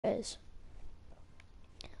Guys,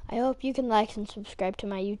 I hope you can like and subscribe to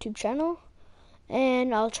my YouTube channel,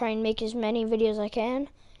 and I'll try and make as many videos as I can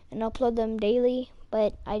and upload them daily,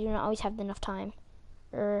 but I do not always have enough time,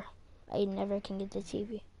 or I never can get the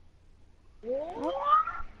TV. Oh.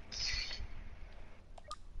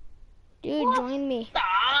 Dude, join me.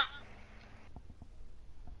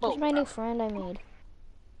 This is my new friend I made.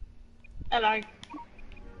 Hello.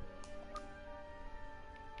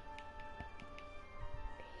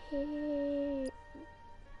 Hey.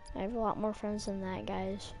 I have a lot more friends than that,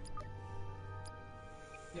 guys.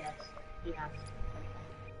 Yes, yes.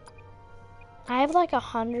 I have like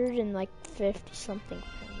 150 something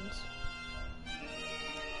friends.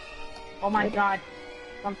 Oh my god,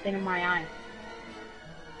 something in my eye.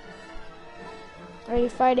 Are you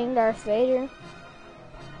fighting Darth Vader?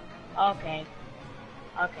 Okay.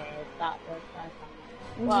 Okay, that was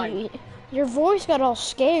Why? Your voice got all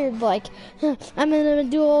scared, like, I'm in a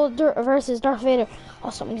duel versus Darth Vader. Oh,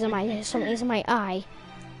 something's in my eye.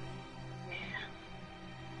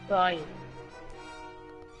 Sorry.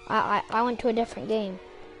 I went to a different game.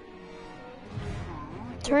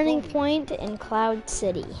 Turning Point in Cloud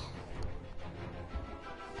City.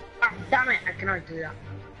 Ah, damn it, I cannot do that.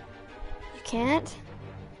 You can't?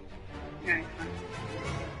 No, I can't.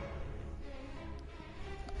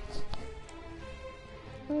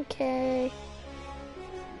 Okay.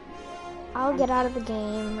 I'll get out of the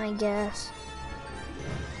game, I guess.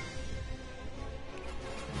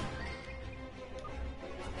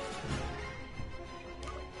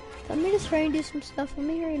 Let me just try and do some stuff. Let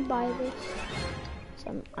me try and buy this.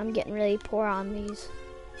 So I'm getting really poor on these.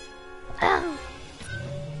 Ow!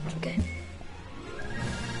 Okay.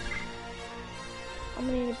 I'm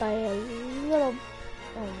gonna need to buy a little...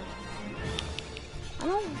 Oh. I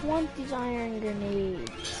don't want these iron grenades.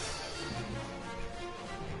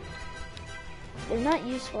 They're not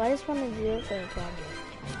useful. I just want to do it for a project.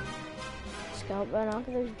 Scout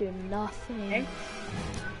binoculars do nothing. Okay.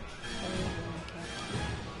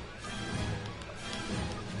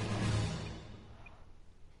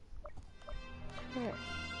 Where?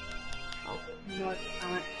 Oh, no,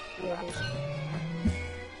 Here it is.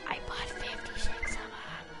 I bought 56 of them.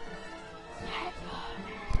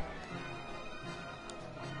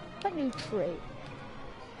 What new trait?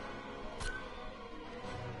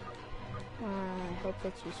 I hope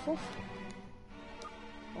it's useful.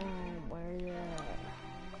 Where is it?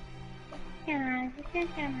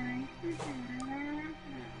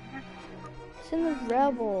 It's in the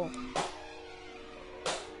Rebel.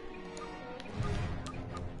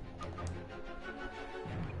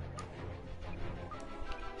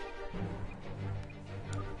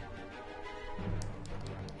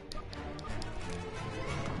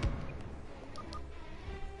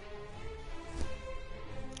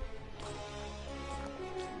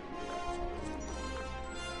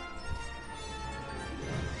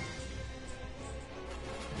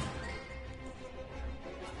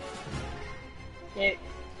 Dude,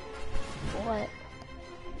 What?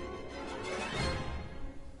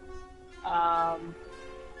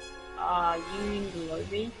 are you in the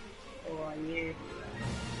lobby? Or are you...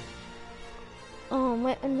 Oh,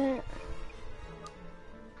 wait a minute.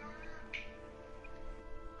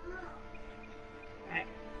 Right.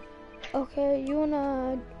 Okay, you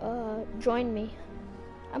wanna join me?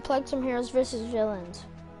 I played some Heroes versus Villains.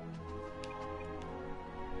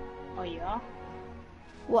 Oh, you are?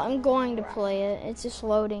 Well, I'm going to play it. It's just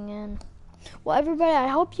loading in. Well, everybody, I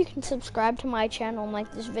hope you can subscribe to my channel and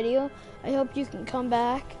like this video. I hope you can come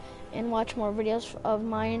back and watch more videos of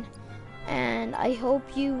mine. And I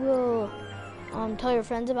hope you will tell your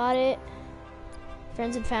friends about it.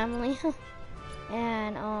 Friends and family.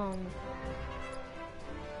 And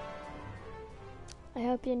I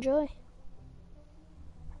hope you enjoy.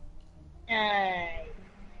 Yay.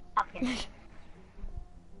 Okay.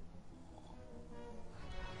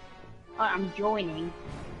 I'm joining.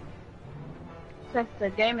 Since the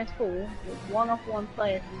game is full, with one-of-one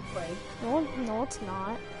players in play. No, it's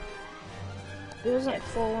not. It wasn't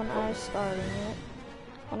full when I was starting it.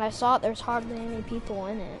 When I saw it, there's hardly any people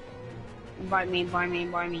in it. Invite me,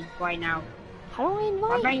 right now. How do I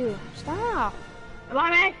invite you? Stop.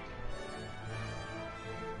 Invite me!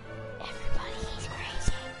 Everybody, he's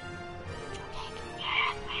crazy.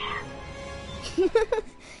 Yes,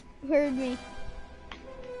 You heard me.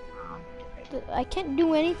 I can't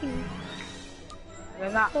do anything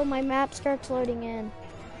until my map starts loading in.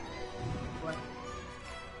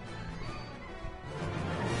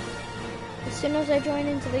 As soon as I join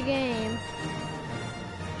into the game,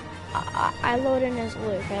 I load in as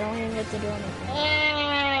Luke. I don't even get to do anything.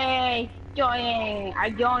 Hey! Joining! I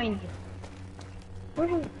joined.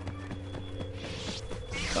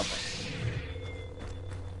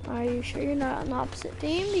 Are you sure you're not on the opposite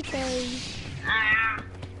team? Because... Ah.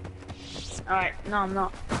 Alright, no, I'm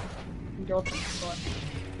not. I'm joking, of course.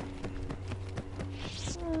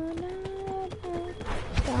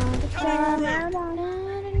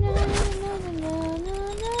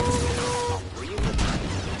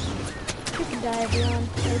 You can die, everyone.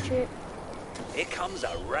 Patriot. Here comes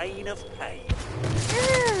a rain of pain.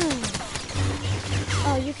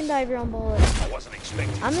 Oh, you can die of your own bullet. I wasn't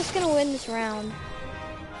expecting. I'm just gonna win this round.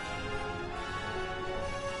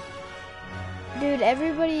 Dude,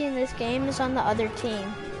 everybody in this game is on the other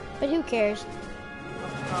team. But who cares?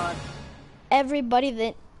 Oh god. Everybody,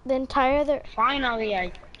 the entire other... Finally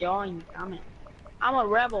I joined, damn it. I'm a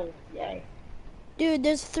rebel, yay. Dude,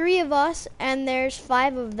 there's 3 of us and there's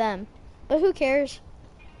 5 of them. But who cares?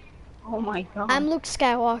 Oh my god. I'm Luke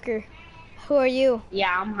Skywalker. Who are you?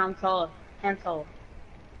 Yeah, I'm Han Solo. Han Solo.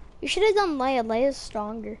 You should have done Leia. Leia's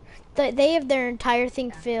stronger. They have their entire thing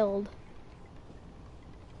filled.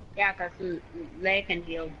 Yeah, cause Leia can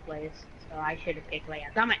heal the place, so I should have picked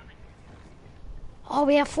Leia. Damn it. Oh,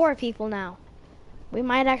 we have 4 people now. We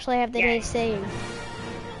might actually have the day saved.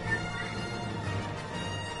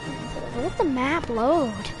 Let the map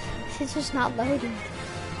load. It's just not loading.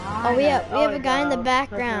 Oh, we have a guy in the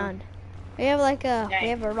background. We have like we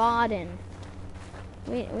have a rod in.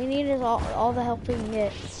 We need all the help we can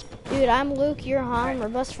get. Dude, I'm Luke, you're Han, we're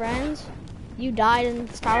best friends. You died in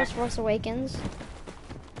Star Wars Force Awakens.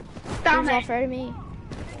 Who's all afraid of me?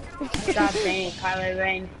 God dang it, Kylo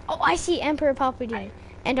Ren. Oh, I see Emperor Palpatine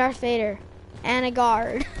and Darth Vader and a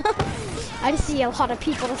guard. I just see a lot of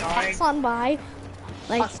people just pass on by.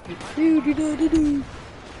 Like, do.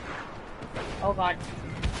 Oh god.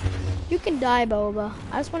 You can die, Boba.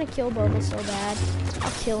 I just want to kill Boba so bad.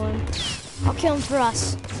 I'll kill him. I'll kill him for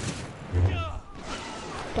us.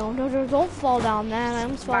 Don't fall down, man. I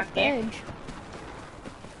almost fell off the edge.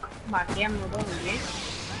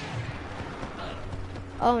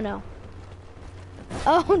 Oh no.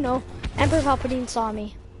 Oh no. Emperor Palpatine saw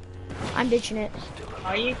me. I'm ditching it.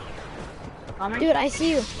 Are you? Coming? Dude, I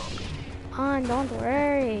see you. Han, don't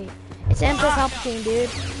worry. It's Emperor Palpatine, dude.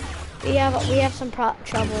 We have some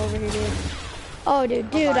trouble over here, dude. Oh,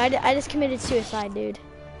 dude, I just committed suicide, dude.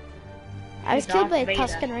 I was killed by a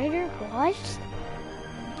Tusken Raider? What?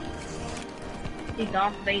 He's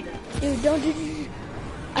Darth Vader. Dude, don't do.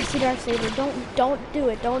 I see Darth Vader. Don't do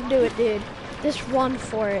it. Don't do it, dude. Just run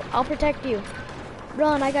for it. I'll protect you.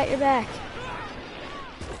 Run, I got your back.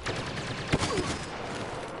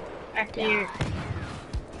 Back here.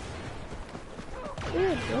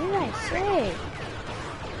 Dude, what did I say?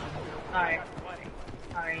 Sorry,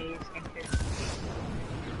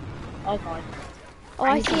 oh god. Oh,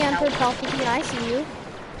 I see Emperor Palpatine. I see you.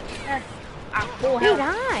 Dude,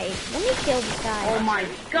 let me kill this guy. Oh my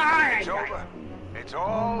god! It's over. It's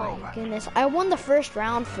all Oh over. my goodness. I won the first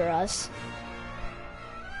round for us.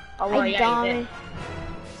 Oh, well, yeah, you did.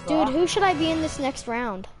 Dude, who should I be in this next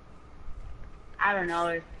round? I don't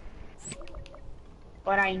know.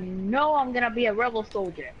 But I know I'm gonna be a rebel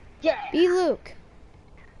soldier. Yeah! Be Luke.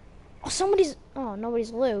 Oh,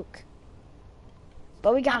 nobody's Luke.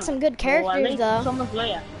 But we got some good characters, though. Someone's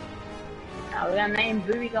Leia. Now we got named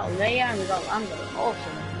Boo, we got Leia, and we got Lando.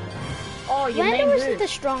 Awesome. Oh, you named Lando isn't the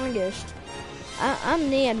strongest. I'm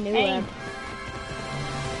Nea Noob.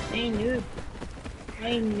 Hey,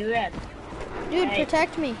 Noob. Dude,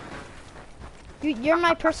 protect me. You're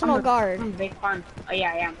my personal guard. I'm a big fan. Oh,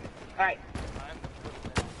 yeah, I am. Alright.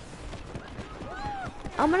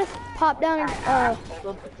 I'm gonna pop down a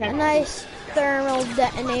nice thermal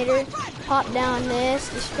detonator. Pop down this,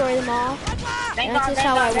 destroy them all. That's just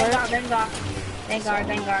how I work.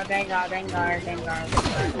 Vanguard.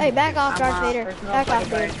 Hey, back off, Darth Vader. Back off,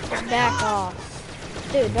 dude. Back off.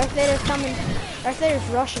 Dude, Darth Vader's coming. Darth Vader's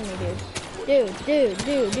rushing me, dude. Dude.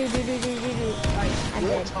 I'm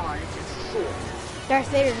dead. Darth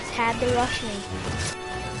Vader just had to rush me.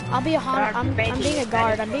 I'll be a Han. I'm being a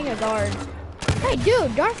guard. Hey,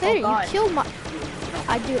 dude, Darth Vader, you killed my...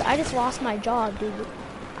 I just lost my job, dude.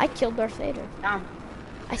 I killed Darth Vader.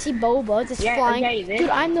 I see Boba just flying. Yeah, dude,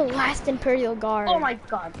 I'm the last Imperial Guard. Oh my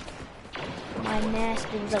god. My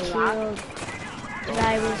master was killed. And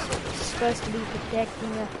I was supposed to be protecting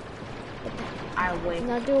her. I wait.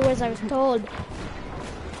 Not do as I was told.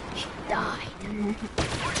 She died.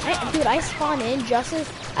 Dude, I spawn in just as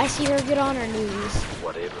I see her get on her knees.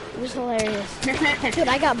 Whatever. It was hilarious. Dude,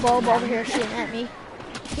 I got Boba over here shooting at me.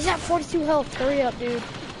 He's at 42 health. Hurry up, dude.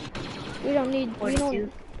 We don't need... 42?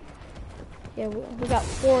 Yeah, we got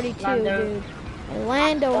 42, dude. And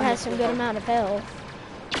Lando has some good amount of health.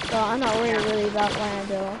 So I'm not worried really about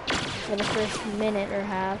Lando for the first minute or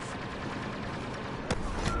half.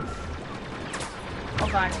 Oh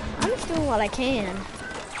god. I'm just doing what I can.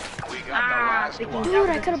 We got the last one. Dude,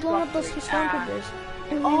 I could have blown up those two stormtroopers.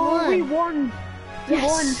 And we Oh, won. we won.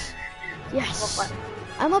 Yes. Yes.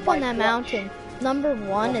 I'm up on that mountain. Number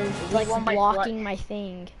one is like won by blocking my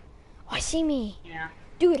thing. Oh, I see me. Yeah.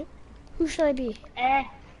 Dude, who should I be?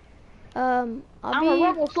 I'm a I'll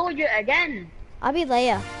rebel soldier again. be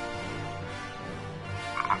Leia.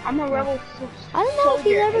 I'm a rebel soldier. I don't know if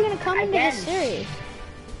he's ever gonna come into again. this series.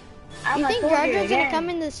 I'm You a think soldier Jar Jar's gonna again. come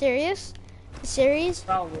into the series? The series?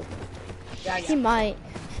 Probably. Yeah, He yeah. might.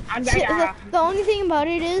 Yeah, yeah. The only thing about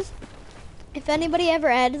it is, if anybody ever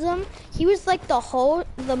adds him, he was like the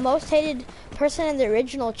most hated person in the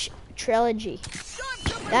original trilogy.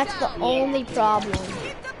 That's the only problem.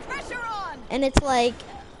 And it's like,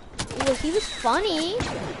 well, he was funny.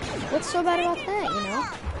 What's so bad about that, you know?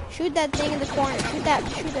 Shoot that thing in the corner. Shoot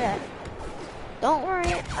that. Don't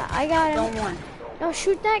worry, I got him. Don't want. No,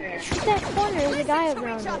 shoot that corner. There's a guy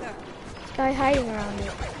around it. This guy hiding around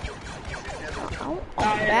it. Oh,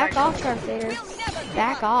 back off, Darth Vader.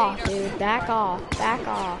 Back off, dude. Back off. Back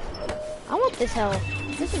off. I want this health.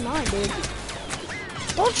 This is mine, dude.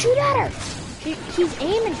 Don't shoot at her. He's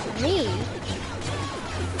aiming for me.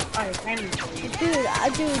 Oh, you're planning for you. Dude.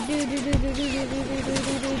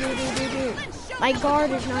 My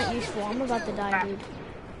guard is not useful. I'm about to die, dude.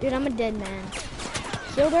 Dude, I'm a dead man.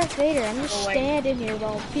 Kill Darth Vader. I'm just standing here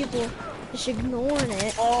while people just ignoring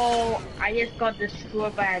it. Oh, I just got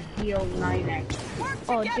destroyed by a DO9X.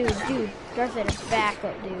 Oh, dude. Darth Vader, back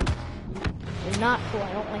up, dude. You're not cool.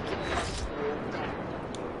 I don't like you.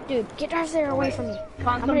 Dude, get Darth Vader away from me.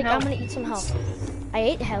 I'm gonna eat some health. I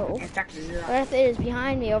ate health. Darth Vader's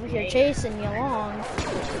behind me over here chasing me along.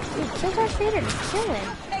 Dude, kill Darth Vader. Kill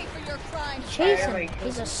him. Chase him.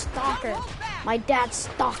 He's a stalker. My dad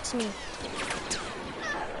stalks me.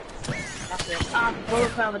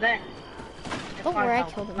 Bullet over there. Don't worry, I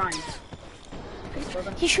killed him.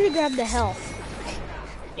 He should have grabbed the health.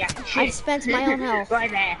 Yeah, I dispensed my own health.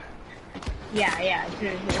 Right there. Yeah.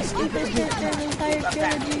 Stupid entire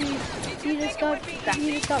trilogy. He just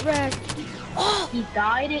got wrecked. Oh! He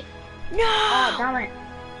died it? No! Oh, damn it.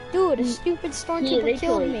 Dude, a stupid stormtrooper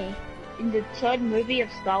killed me. In the third movie of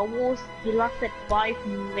Star Wars, he lasted 5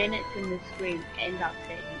 minutes in the screen, and that's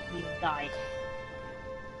it. He died.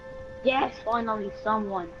 Yes, finally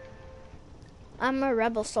someone. I'm a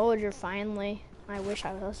rebel soldier, finally. I wish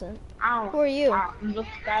I wasn't. Ow. Who are you? I'm Luke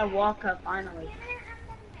Skywalker, finally.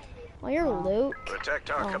 Well, you're Luke. Protect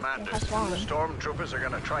our Oh, commanders. that's fine. The stormtroopers are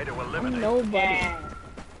gonna try to I'm eliminate. nobody. Yeah.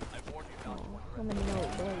 I'm a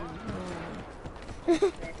nobody.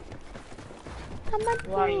 I'm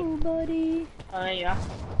a nobody. Oh, yeah.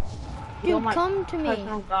 Dude, come to me.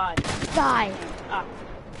 Oh, God. Die. Ah.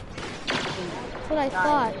 That's what I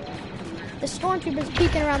thought. The stormtrooper's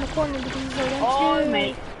peeking around the corner because he's like, Oh,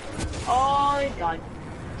 mate. Oh, God.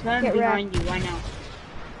 Turn Get behind you right now.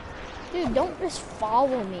 Dude, don't just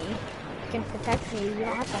follow me. You can protect me. You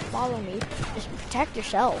don't have to follow me. Just protect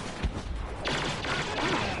yourself.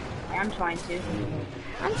 I'm trying to.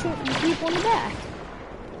 I'm shooting people in the back.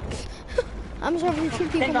 I'm just over here shooting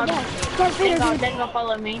people in the back. Darth Then Vader, dude. go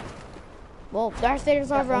follow me. Well, Darth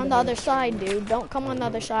Vader's over on the other side, dude. Don't come on the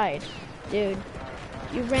other side. Dude,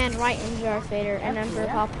 you ran right into Darth Vader and Emperor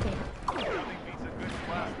Palpatine.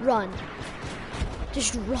 Run.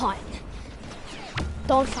 Just run.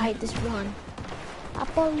 Don't fight, just run. I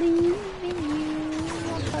believe in you.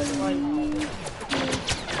 I believe in you.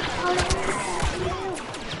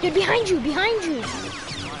 Dude, behind you, behind you.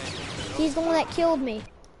 He's the one that killed me.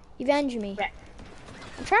 Avenge me.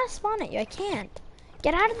 I'm trying to spawn at you. I can't.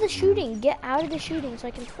 Get out of the shooting. Get out of the shooting so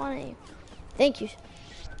I can spawn at you. Thank you.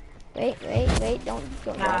 Wait. Don't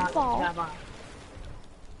fall.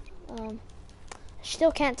 I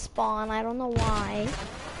still can't spawn. I don't know why.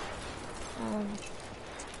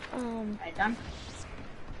 Right, done?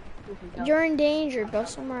 You're in danger. Go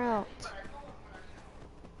somewhere else.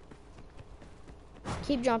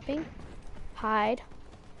 Keep jumping. Hide.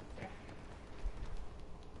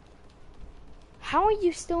 How are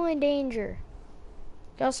you still in danger?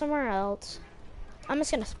 Go somewhere else. I'm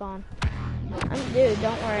just gonna spawn. Dude,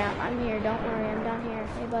 don't worry. I'm here. Don't worry. I'm down here.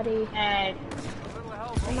 Hey, buddy. Hey.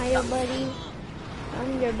 Am I your buddy?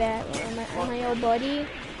 I'm your bat. Am I your buddy?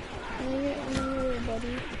 I'm your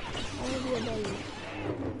buddy. I wanna be a buddy.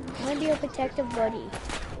 I wanna be a protective buddy.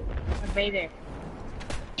 Vader.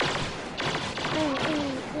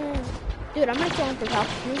 Dude, I'm gonna kill him for help.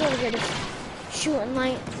 He's over here just shooting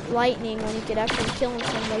lightning when he could actually kill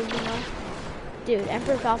somebody, you know? Dude,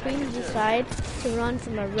 Emperor Palpatine decided to run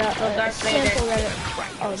from a simple red.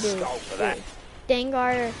 Oh, dude.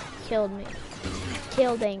 Dengar killed me.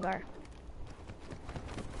 Kill Dengar.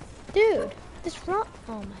 Dude, this run.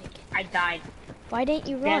 Oh my god. I died. Why didn't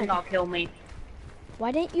you run? Dengar killed me.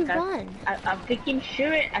 Why didn't you run? A freaking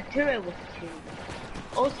turret was shooting.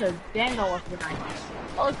 Also, Dengar was behind me.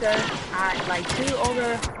 Also, I had like 2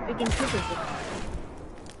 other freaking troopers with me.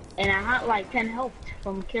 And I had like 10 health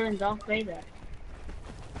from killing Darth Vader.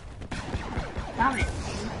 Damn it.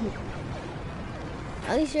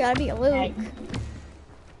 At least you gotta beat Luke. Hey.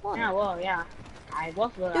 Yeah, well, yeah. I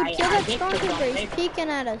was Dude, I kill that did kill Darth stormtrooper. He's Vader. peeking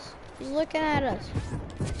at us. He's looking at us.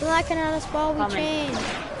 He's looking at us while we Coming. change.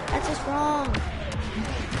 That's just wrong.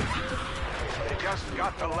 They just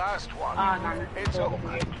got the last one. No. It's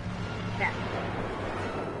over. Yeah.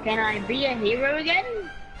 Can I be a hero again?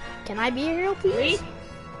 Can I be a hero, please? Please?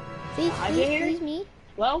 Please, I be please, here? please, me?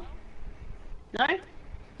 Well? No?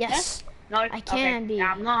 Yes. No? I can be.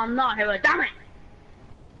 I'm not a hero. Damn it!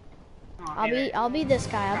 Oh, I'll be this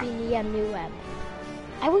guy. I'll be Liam Newweb.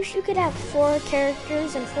 I wish you could have 4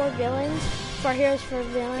 characters and 4 villains, 4 heroes, 4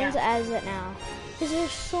 villains as it now. Because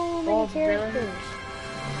there's so many 4 characters.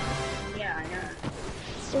 villains? Yeah, I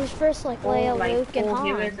know. It was first like Leia, Luke, and 4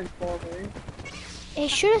 heroes Han. and 4 villains. It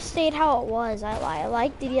should have stayed how it was. I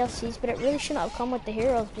like the DLCs, but it really shouldn't have come with the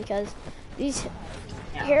heroes because these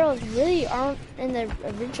heroes really aren't in the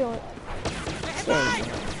original series.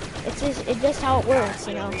 It's just how it works,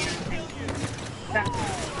 you know.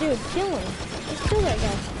 Dude, kill him. Let's kill that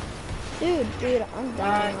guy. Dude, I'm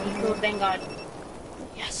dying. You killed Dengar.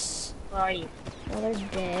 Yes. Where are you? Oh, they're You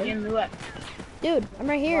dead. knew it. Dude, I'm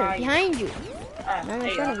right here, Why? behind you. I'm There in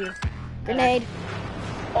you front go. of you. Grenade.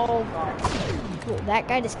 Oh god. Cool, that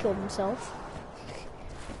guy just killed himself.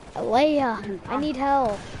 Leia, I need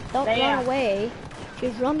help. Don't Leia. run away.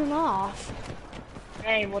 She's running off.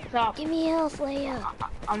 Hey, what's up? Give me health, Leia.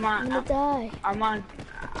 I'm I'm gonna die.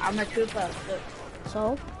 I'm a trooper. Look,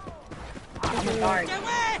 So? I'm a guard.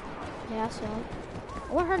 Yeah, so?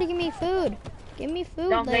 I want her to give me food. Give me food,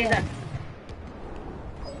 Don't say Leia. that.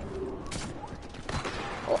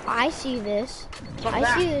 Oh, I see this. What's I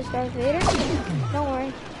that? see this, Darth Vader. Don't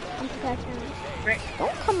worry. I'm protecting you. Rick.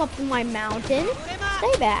 Don't come up to my mountain.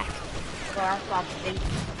 Stay back. Well, I'll stop the thing.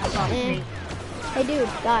 I'll stop the thing. Hey, dude,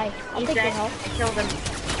 die. I'll He's take your dead. help. I killed him.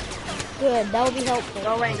 Good, that will be helpful.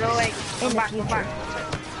 Go away, go away. In Come the back, come future. back.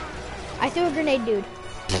 I threw a grenade, dude.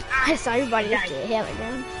 I saw everybody just Yeah. get hit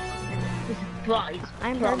again. Flies.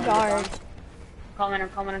 I'm her guard.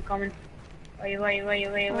 I'm coming.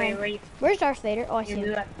 Wait. Where's Darth Vader? Oh, I see You do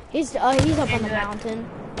him. that. He's up on do the that. mountain.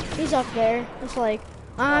 He's up there. It's like,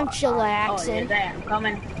 I'm Oh, you're chillaxing. there. I'm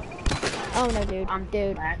coming. Oh no, dude. I'm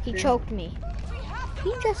Dude, he chillaxing. choked me.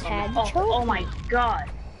 He just had to choke Oh me. my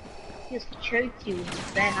god. He just choked you with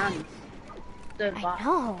his bare hands. So I bad.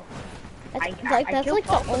 know. That's I that's killed like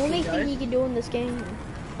the Palpatine, only thing though. he can do in this game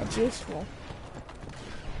that's useful.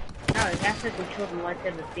 No, that's like the children like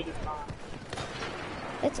them with video far.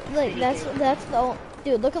 It's like that's the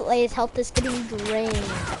dude. Look at Leia's health is getting drained.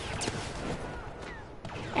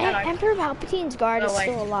 And Hello. Emperor Palpatine's guard Go is away.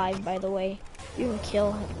 still alive, by the way. You can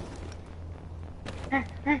kill him.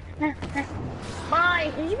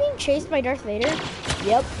 Bye. Are you being chased by Darth Vader?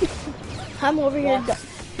 Yep. I'm over here. Yeah.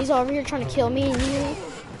 He's over here trying to kill me,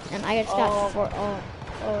 and I just got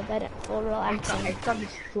Oh. that full I relaxing. got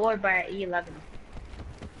destroyed by an E11.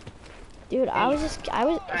 Dude,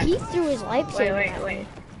 he threw his lightsaber at me. Wait.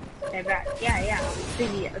 Hey, back. Yeah.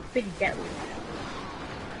 It's pretty deadly.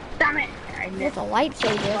 Damn it! I It's missed. a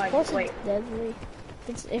lightsaber. Of course Wait. it's deadly.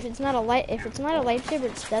 If it's not a lightsaber,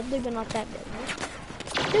 it's deadly, but not that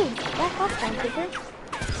deadly. Dude, back off, Stormtrooper.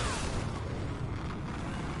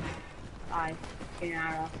 I get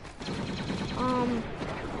out of.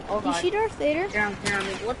 Oh You god. see Darth Vader? Get on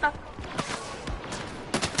me. What the?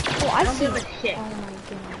 Oh, I don't see. give a shit. Oh my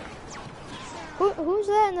goodness. Who's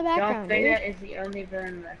that in the Darth background, Vader dude? is the only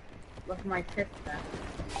villain left. With my sister.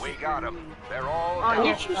 We got them. They're all Oh, What down.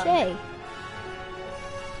 yeah. did you say?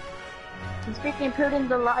 She's freaking put in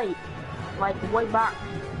the light. Like, way back.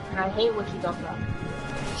 And I hate what she does that.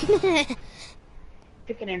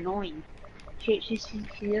 Freaking annoying. She does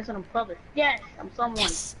it on purpose. Yes, I'm someone.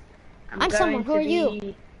 Yes. I'm going someone. Who to are you?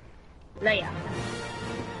 be Leia.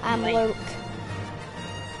 I'm Wait. Luke.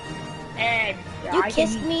 And You I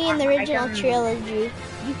kissed can- me in the I original can- trilogy.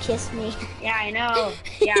 You kissed me. Yeah, I know.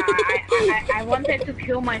 Yeah, I wanted to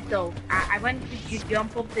kill myself. I went to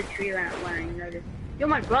jump off the tree when I noticed. You're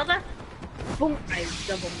my brother? Boom! I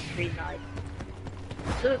jumped off the tree, died.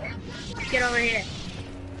 Luke, get over here.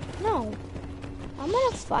 No. I'm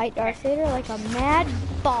gonna fight Darth Vader like a mad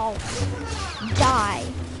ball. Die.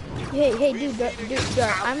 Hey, dude,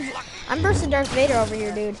 I'm versus Darth Vader over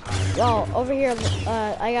here, dude. Well, over here,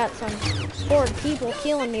 I got some bored people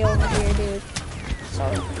killing me over here, dude. So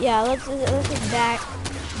yeah, let's just back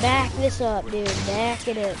this up, dude. Back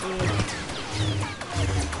it up, dude.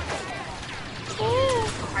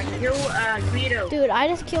 I killed Greedo. Dude,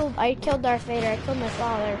 I killed Darth Vader. I killed my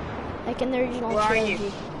father, like in the original Where are you?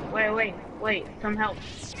 trilogy. Wait, some help.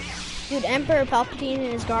 Dude, Emperor Palpatine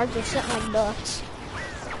and his guards are sitting like ducks.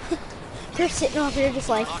 They're sitting over here just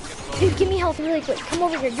like, dude, give me health really quick. Come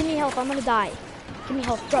over here, give me health. I'm gonna die. Give me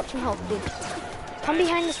health. Drop some health, dude. Come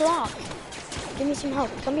behind this rock. Give me some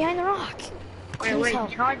health. Come behind the rock. Wait,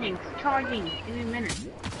 charging. Give me a minute.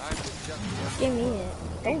 Give me it.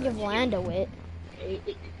 Don't give Lando it.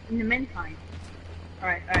 In the meantime.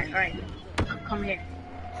 Alright. Come here.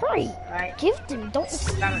 Hurry. Alright. Give them. Don't.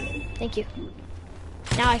 Got it. Thank you.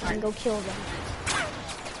 Now I can go kill them.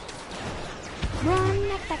 Run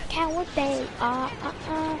like the coward they are.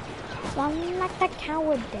 Run like the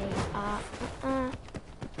coward they are.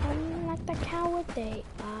 Run like the coward they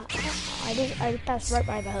are. I passed right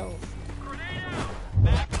by the hill.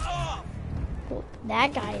 Well,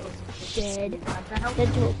 that guy is dead.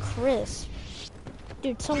 Dead to a crisp.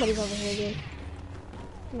 Dude, somebody's over here, dude.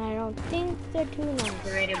 And I don't think they're too nice.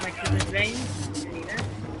 Rated by Cooper's Vein.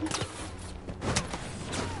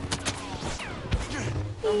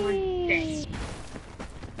 Someone's dead.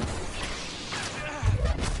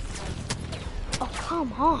 Oh,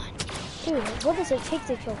 come on. Dude, what does it take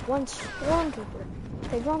to kill one stormtrooper?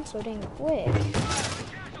 They run so dang quick.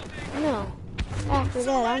 No. After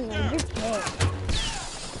that, I'm like, you're dead.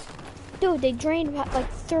 Dude, they drained like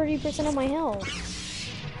 30% of my health.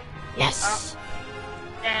 Yes!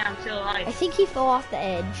 Yeah, I'm still alive. I think he fell off the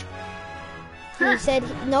edge. He said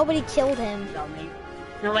nobody killed him. Dummy.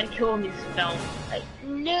 Nobody killed me, spell. Like,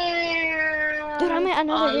 no! Dude, I'm at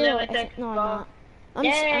another hero. No, I'm not. I'm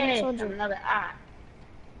Yay! a soldier. Another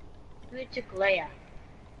We took Leia.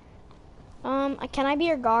 Can I be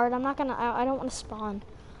your guard? I'm not gonna, I don't want to spawn.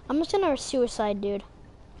 I'm just gonna suicide, dude.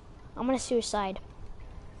 I'm gonna suicide.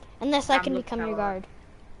 Unless I can become your guard.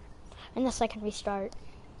 Unless I can restart.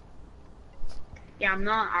 Yeah, I'm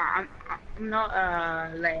not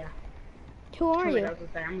Leia. Who are you?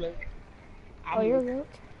 I'm Luke. Oh, you're Luke?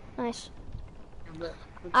 Nice. I'm Luke.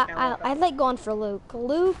 I like going for Luke.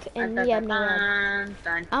 Luke and me have no red.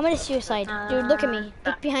 I'm gonna suicide. Dude, look at me.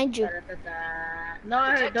 Look behind you.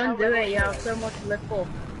 No, don't do it. You have so much to live for.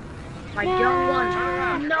 My young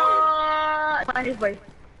one. No! Find his way.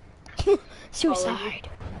 Suicide.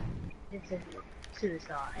 This is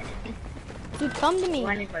suicide. Dude, come to me.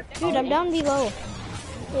 Dude, I'm down below.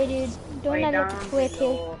 Hey, dude, don't ever quit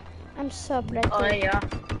here. I'm so protected. Oh, yeah.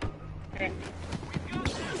 Okay.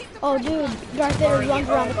 Oh, dude, Darth Vader runs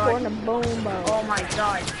around the corner. Boom, boom. Oh my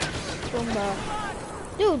god. Boom, boom.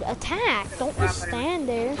 Dude, attack. Don't just stand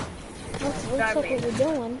there. Looks like what we're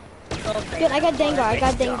doing. Dude, I got Dengar. I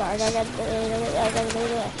got Dengar.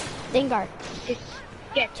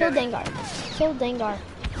 Kill Dengar. Kill Dengar.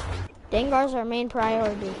 Dengar's our main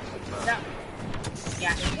priority.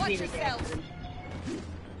 Yeah, he's really good.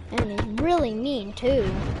 And he's really mean too.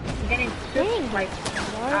 Dang, Dengar.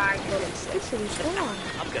 This is strong.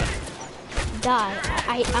 Die.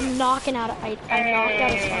 I'm knocking out. I knocked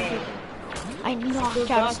out a stormtrooper. I knocked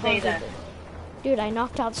out a stormtrooper. Dude, I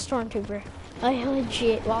knocked out the stormtrooper. I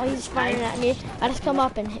legit, while he's firing at me, I just come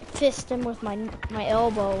up and fist him with my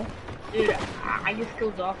elbow. Dude, I just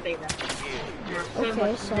killed Darth Vader.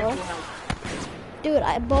 Okay, so. Dude,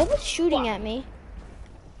 Boba's shooting at me.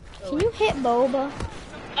 Can you hit Boba?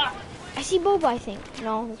 I see Boba, I think.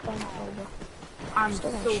 No, it's not Boba. I'm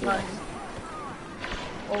still hurt.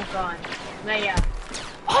 Oh god. Leia.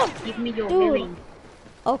 Oh, give me your dude. healing.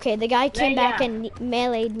 Okay, the guy came back and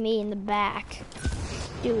meleeed me in the back.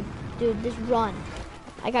 Dude, just run.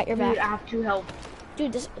 I got your back. Dude, I have 2 health.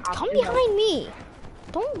 Dude, come behind me.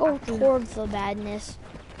 Don't go towards the badness.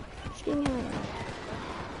 Just get behind me.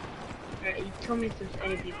 Alright, you told me if there's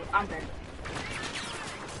any people. I'm dead.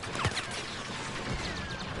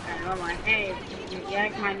 Alright, I'm like, hey, yeah,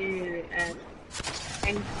 can you,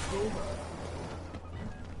 thank you.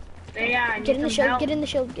 Leia, Get in the shield, get in the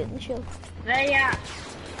shield, get in the shield. Leia!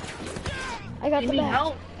 I got the back.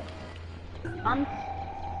 Help.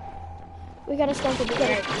 We got a stunted, we got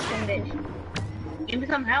a stunted. Give me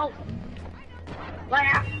some help.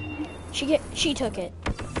 Leia! She took it.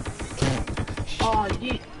 Oh,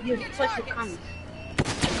 you're such a cunt.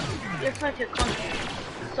 You're such a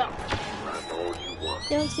cunt. Suck.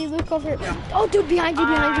 You don't see Luke over here. Oh, dude, behind you.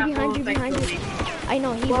 I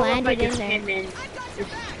know, he landed in there.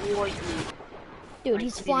 destroyed me. Dude, Like,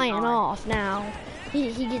 he's didn't flying die. off now.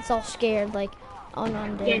 He gets all scared, like, oh no,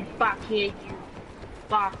 I'm dead. Get back here, you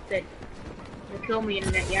bastard. You kill me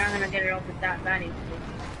and you're not gonna get it off with that vanity.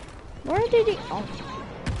 Where did he? Oh,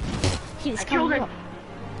 he's I killed coming him. up.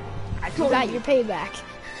 I You told got you. your payback.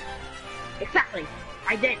 Exactly.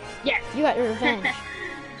 I did. Yes. You got your revenge.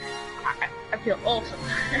 I feel awesome.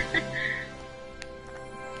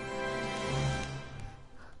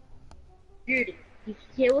 Dude,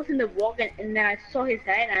 he was in the walk and then I saw his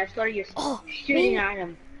head and I started just shooting at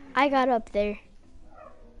him. I got up there.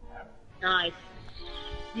 Nice.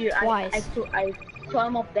 Dude, Twice. I saw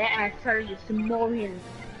him up there and I started just mowing.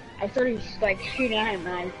 I started just like shooting at him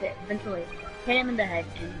and I eventually hit him in the head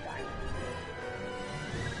and he died.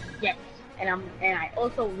 Yes. And I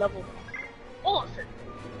also leveled up. Awesome.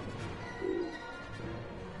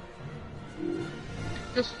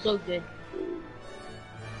 Just so good.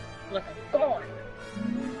 Look at God.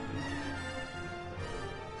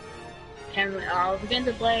 And we're going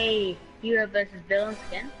to play hero versus villains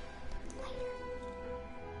again.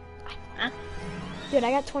 Huh? Dude,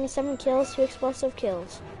 I got 27 kills, 2 explosive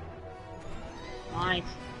kills. Nice.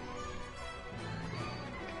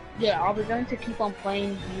 Yeah, are we going to keep on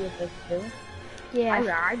playing hero versus villains? Yeah,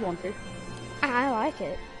 I want to. I like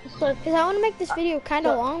it. So, Because I want to make this video kind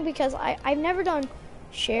of so- long because I've never done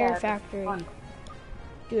Share Factory. Fun.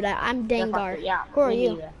 Dude, I'm Dengar. Yeah. Who are me you?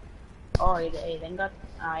 neither. Oh, hey, Dengar.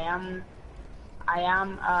 I'm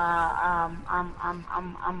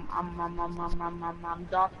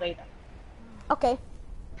Darth Vader. Okay.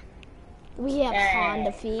 We have Han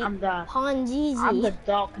defeat. I'm the Han Zizi. I'm the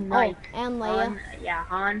Dark Knight. Oh, and Leia. Han, yeah,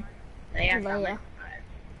 Han. Leia. Leia.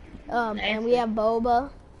 Coming. And we have Boba.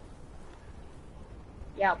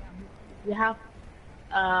 Yeah, we have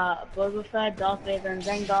Boba Fett, Darth Vader, and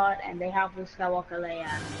Vanguard, and they have Luke Skywalker, Leia.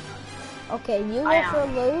 Okay, you I go for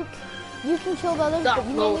Luke. You can kill the others, but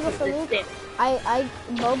you mainly go for Luke.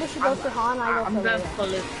 Boba should go for Han, I go I'm for going Leia. for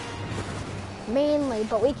Luke. Mainly,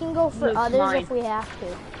 but we can go for Luke's others mine. if we have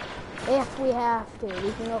to. If we have to,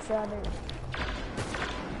 we can go for others.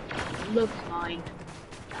 Luke's mine.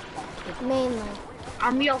 Mainly.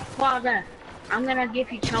 I'm your father. I'm gonna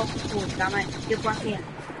give you child support, damn it. Get back here.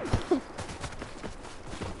 Come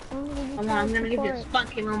on, I'm gonna give you a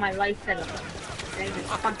spanking on my lightsaber.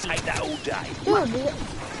 Take that all day. Dude,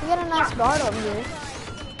 you got a nice guard over here.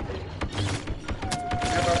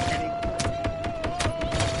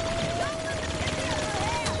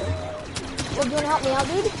 Well, do you wanna help me out,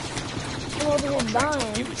 dude? I'm over here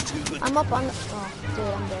dying. I'm up on the... Oh, dude,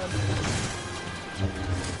 I'm dead.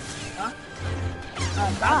 Huh?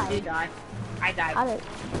 Oh, you died. I died. I did.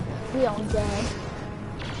 We all dead.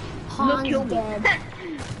 Look, kill Han's me. dead.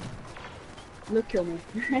 Look, kill me.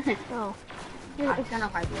 Oh. I kind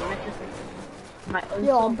of like my own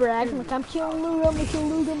You're all song. bragging like I'm killing Luke, I'm gonna kill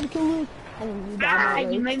Luke, I'm gonna kill Luke. And then you die. Ah, by you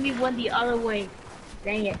Luke. made me went the other way.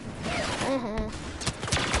 Dang it.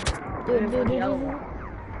 Dude.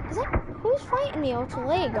 Is that who's fighting me? Oh, it's a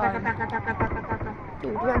Leia guard.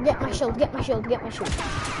 Dude, here, get my shield, get my shield, get my shield.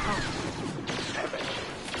 Oh.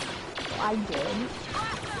 I did.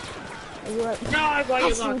 You were, No, I got you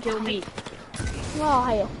That's gonna you. kill me. well,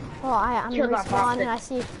 hey, I'm Kill that respawning.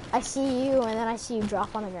 bastard. I see you, and then I see you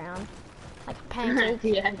drop on the ground like a pancake.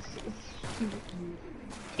 Yes.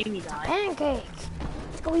 Jimmy died. Pancake.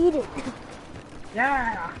 Let's go eat it.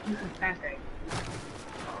 Yeah. Pancake.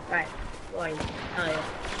 Right. Boy. Oh yeah.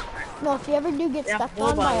 No, if you ever do get Yeah, stepped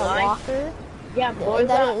on by Boba, a right? walker, Yeah, boys,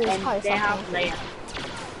 that is and probably they have something.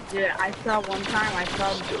 Leia. Dude, I saw one time, I saw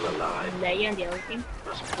Leia and the other team,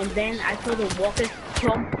 and then I saw the walkers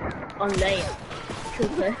jump on Leia.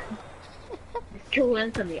 Killed her. Killed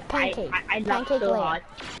instantly. Pancake. I laughed Pancake so Leia. hard.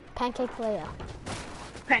 Pancake Leia.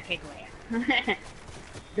 Pancake Leia.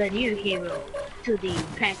 The new hero to the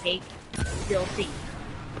Pancake DLC.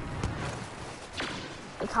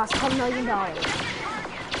 It costs $10 million.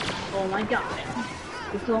 Oh my god.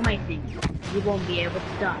 It's so amazing. You won't be able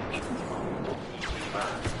to die.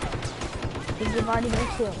 Because you've already been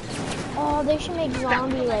killed. Oh, they should make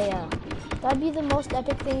zombie Leia. That'd be the most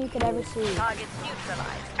epic thing you could ever see. Targets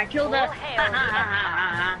neutralized. I killed her. All hail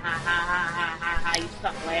the You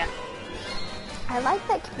suck, Leia. I like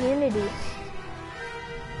that community.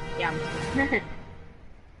 Yeah.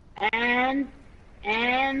 and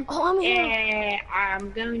Oh, I'm here.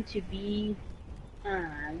 I'm going to be.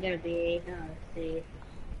 Let's see.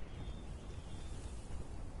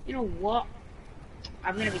 You know what?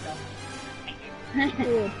 I'm gonna be done.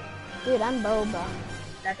 Dude, I'm Boba.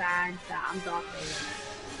 I'm Darth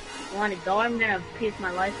Vader. You want to die? I'm gonna pierce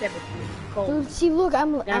my lightsaber through cold. Dude, see, look,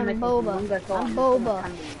 I'm Gonna make Boba. Lunga I'm thought Boba.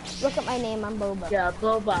 coming. Look at my name, I'm Boba. Yeah,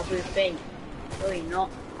 Boba with face. No, you're not.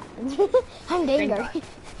 I'm Dengar.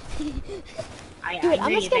 Dude,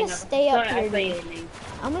 I'm just gonna stay up here, dude.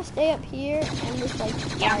 I'm gonna stay up here and just like.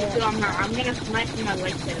 Yeah, I'm gonna smash my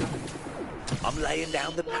lightsaber. I'm laying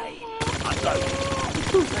down the pain. I'm loaded.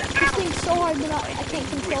 Dude, this thing's so hard that I can't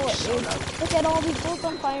control it, dude. Look at all these bullets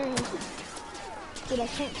I'm firing. Dude, I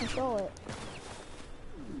can't control it.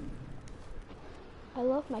 I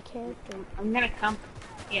love my character. I'm gonna come.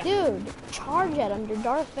 Yeah. Dude, charge at him. You're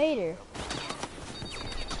Darth Vader.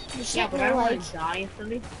 You're Yeah, but I don't like, want to die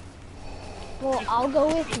instantly. well, I'll go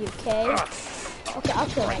with you, okay? Okay, I'll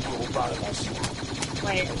kill that guy.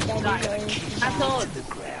 Wait, I thought.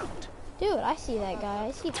 Dude, I see that guy.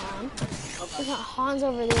 I see Han. There's not Han's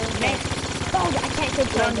over there. Oh, I can't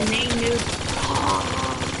control it.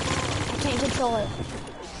 I can't control it.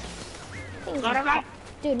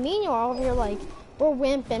 Dude, me and you are over here like, we're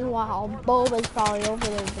wimping while Boba's probably over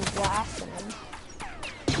there just blasting him.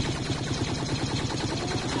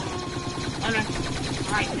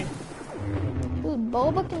 Dude,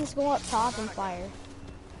 Boba can just go up top and fire.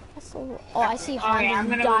 That's so... Oh, I see Han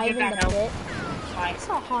just dive in the pit. I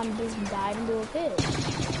saw Han just dive into a pit.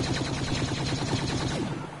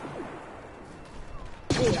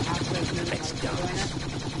 Dude,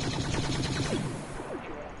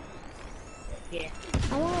 yeah.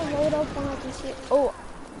 I want to load up when I can see it. Oh,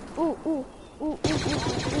 ooh.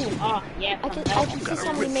 Oh, yeah. I can see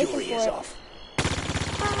somebody making for it.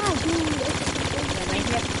 Ah, dude.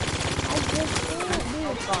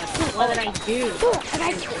 What did I do? Dude,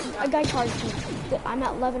 a guy charged me. I'm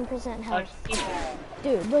at 11% health.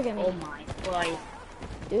 Dude, look at me. Oh my boy.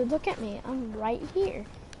 Dude, look at me. I'm right here.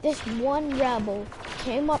 This one rebel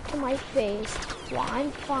came up to my face while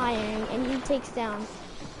I'm firing, and he takes down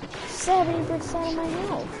 70% of my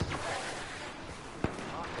health.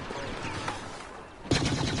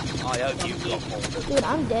 I hope you got more. Dude,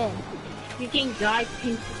 I'm dead. You think guys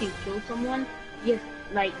can kill someone? Just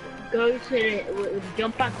like go to the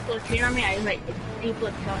jump back to the tree on me. I like people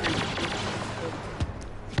are coming.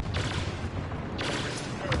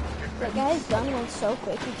 That guy's gun went so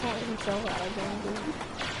quick, you can't even show that again, dude.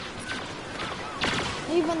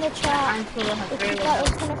 Leave in the chat if you thought it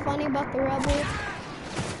was kind of funny about the rebel.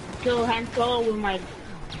 Kill Han Solo with my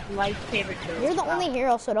lightsaber. You're the only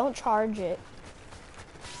hero, so don't charge it.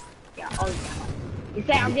 Yeah, oh yeah. You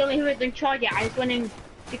say I'm the only hero that can charge it. I just went in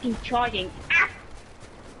freaking charging. Ah!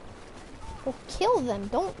 Well, kill them.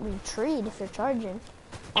 Don't retreat if you're charging.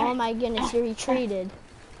 Oh my goodness, you retreated.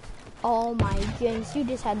 Oh my goodness, you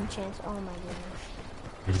just had the chance. Oh my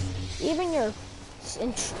goodness. Even your...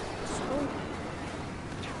 I'm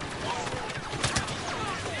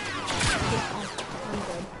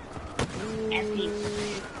good.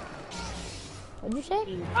 What'd you say?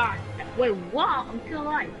 Wait, what? I'm still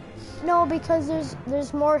alive. No, because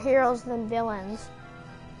there's more heroes than villains.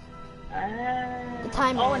 The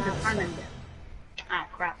time. Oh, and the time. Ah,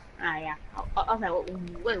 crap. Ah, yeah. I was like,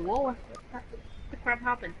 wait, what the crap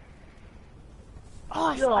happened? Oh,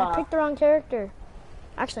 I picked the wrong character.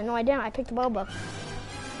 Actually, no, I didn't. I picked Boba.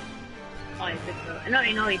 Oh, you picked Boba.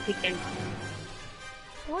 No, you picked him.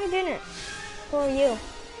 No, I didn't. Who are you?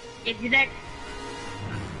 If you did,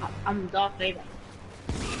 I'm Darth Vader.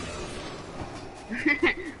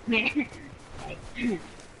 Man.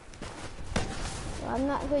 Well, I'm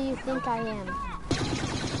not who you think I am.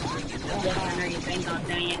 Yes, I know you think, God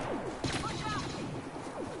dang it.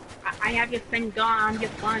 I have your friend gone, I'm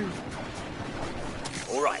your fun.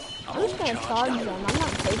 Alright. I'm just gonna charge them. I'm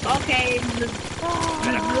not taking it. Okay,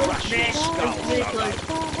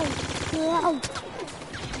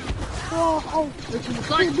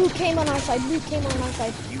 Blue came on our side. Blue came on our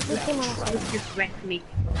side. Blue came on our side. Just wrecked me.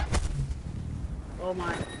 Oh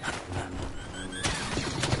my.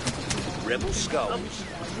 Rebel skulls.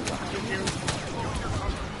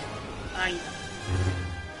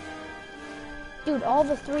 Dude, all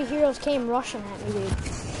the 3 heroes came rushing at me, dude.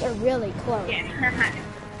 They're really close. Yeah.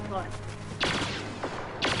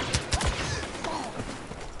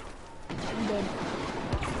 I'm dead.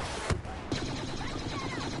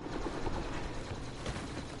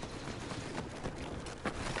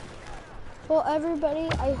 Well, everybody,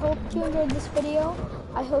 I hope you enjoyed this video.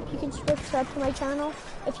 I hope you can subscribe to my channel.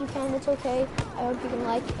 If you can, it's okay. I hope you can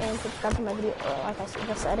like and subscribe to my video, or like I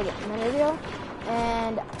just said again, my video.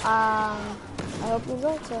 And I hope you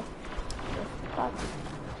enjoyed. So, bye.